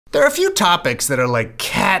There are a few topics that are like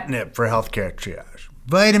catnip for healthcare triage.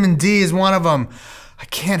 Vitamin D is one of them. I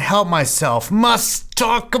can't help myself. Must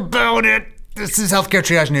talk about it. This is Healthcare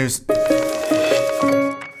Triage News.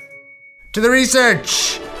 To the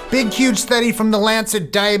research. Big, huge study from the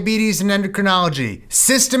Lancet Diabetes Endocrinology.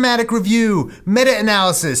 Systematic review,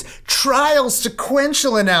 meta-analysis, trial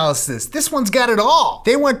sequential analysis. This one's got it all.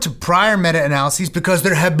 They went to prior meta-analyses because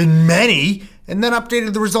there have been many, and then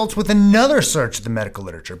updated the results with another search of the medical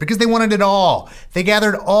literature because they wanted it all. They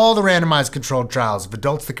gathered all the randomized controlled trials of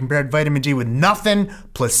adults that compared vitamin D with nothing,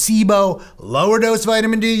 placebo, lower dose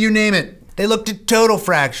vitamin D, you name it. They looked at total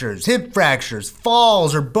fractures, hip fractures,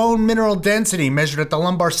 falls, or bone mineral density measured at the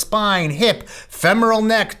lumbar spine, hip, femoral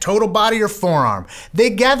neck, total body, or forearm. They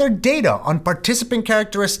gathered data on participant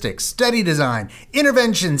characteristics, study design,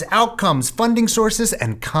 interventions, outcomes, funding sources,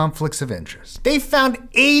 and conflicts of interest. They found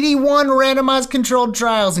 81 randomized controlled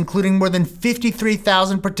trials, including more than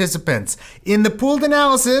 53,000 participants. In the pooled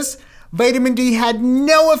analysis, vitamin D had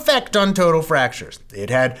no effect on total fractures. It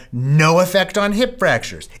had no effect on hip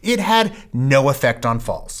fractures. It had no effect on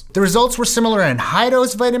falls. The results were similar in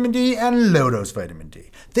high-dose vitamin D and low-dose vitamin D.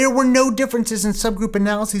 There were no differences in subgroup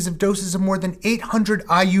analyses of doses of more than 800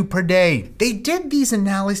 IU per day. They did these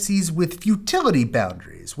analyses with futility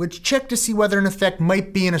boundaries, which check to see whether an effect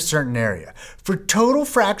might be in a certain area. For total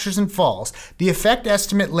fractures and falls, the effect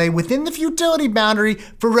estimate lay within the futility boundary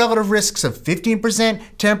for relative risks of 15%,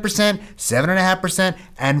 10%, 7.5%,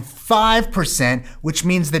 and 5%, which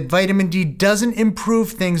means that vitamin D doesn't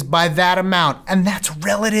improve things by that amount, and that's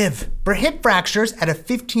relative. For hip fractures at a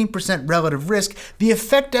 15% relative risk, the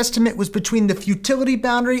effect estimate was between the futility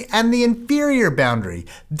boundary and the inferior boundary.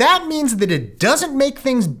 That means that it doesn't make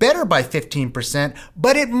things better by 15%,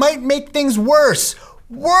 but it might make things worse.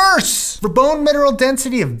 Worse! For bone mineral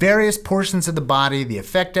density of various portions of the body, the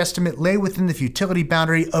effect estimate lay within the futility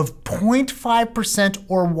boundary of 0.5%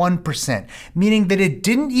 or 1%, meaning that it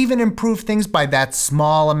didn't even improve things by that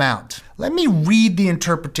small amount. Let me read the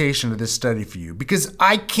interpretation of this study for you, because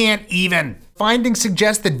I can't even. Findings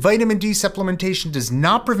suggest that vitamin D supplementation does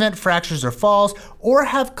not prevent fractures or falls or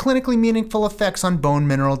have clinically meaningful effects on bone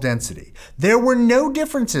mineral density. There were no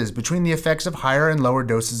differences between the effects of higher and lower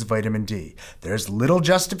doses of vitamin D. There's little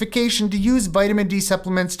justification to use vitamin D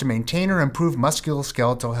supplements to maintain or improve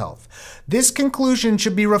musculoskeletal health. This conclusion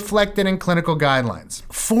should be reflected in clinical guidelines.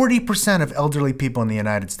 40% of elderly people in the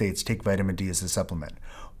United States take vitamin D as a supplement.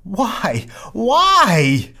 Why?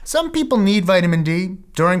 Why? Some people need vitamin D.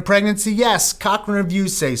 During pregnancy, yes, Cochrane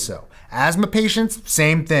reviews say so. Asthma patients,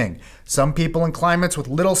 same thing. Some people in climates with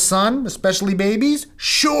little sun, especially babies,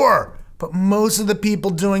 sure. But most of the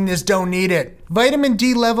people doing this don't need it. Vitamin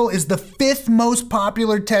D level is the 5th most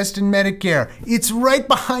popular test in Medicare. It's right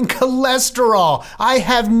behind cholesterol. I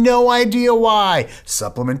have no idea why.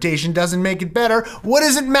 Supplementation doesn't make it better. What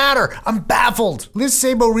does it matter? I'm baffled. Liz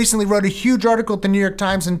Sabo recently wrote a huge article at the New York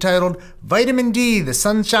Times entitled, "Vitamin D, the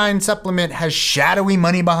Sunshine Supplement has shadowy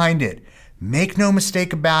money behind it." Make no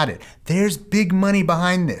mistake about it, there's big money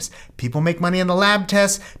behind this. People make money in the lab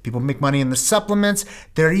tests, people make money in the supplements,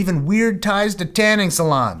 there are even weird ties to tanning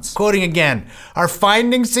salons. Quoting again, "Our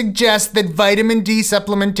findings suggest that vitamin D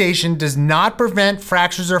supplementation does not prevent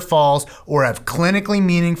fractures or falls or have clinically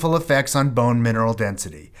meaningful effects on bone mineral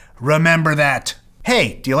density." Remember that.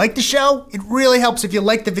 Hey, do you like the show? It really helps if you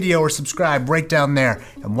like the video or subscribe right down there.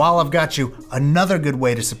 And while I've got you, another good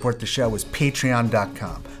way to support the show is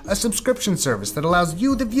patreon.com, a subscription service that allows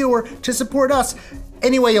you, the viewer, to support us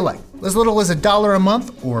any way you like. As little as $1 a month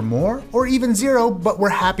or more, or even $0, but we're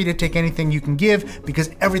happy to take anything you can give because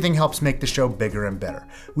everything helps make the show bigger and better.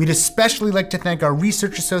 We'd especially like to thank our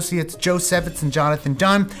research associates Joe Sevitz and Jonathan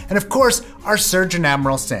Dunn, and of course, our Surgeon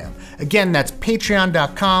Admiral Sam. Again, that's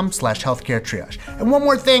patreon.com/healthcaretriage. And one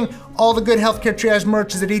more thing, all the good Healthcare Triage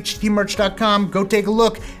merch is at htmerch.com. Go take a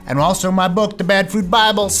look. And also my book, The Bad Food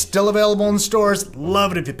Bible, still available in stores.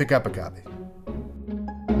 Love it if you pick up a copy.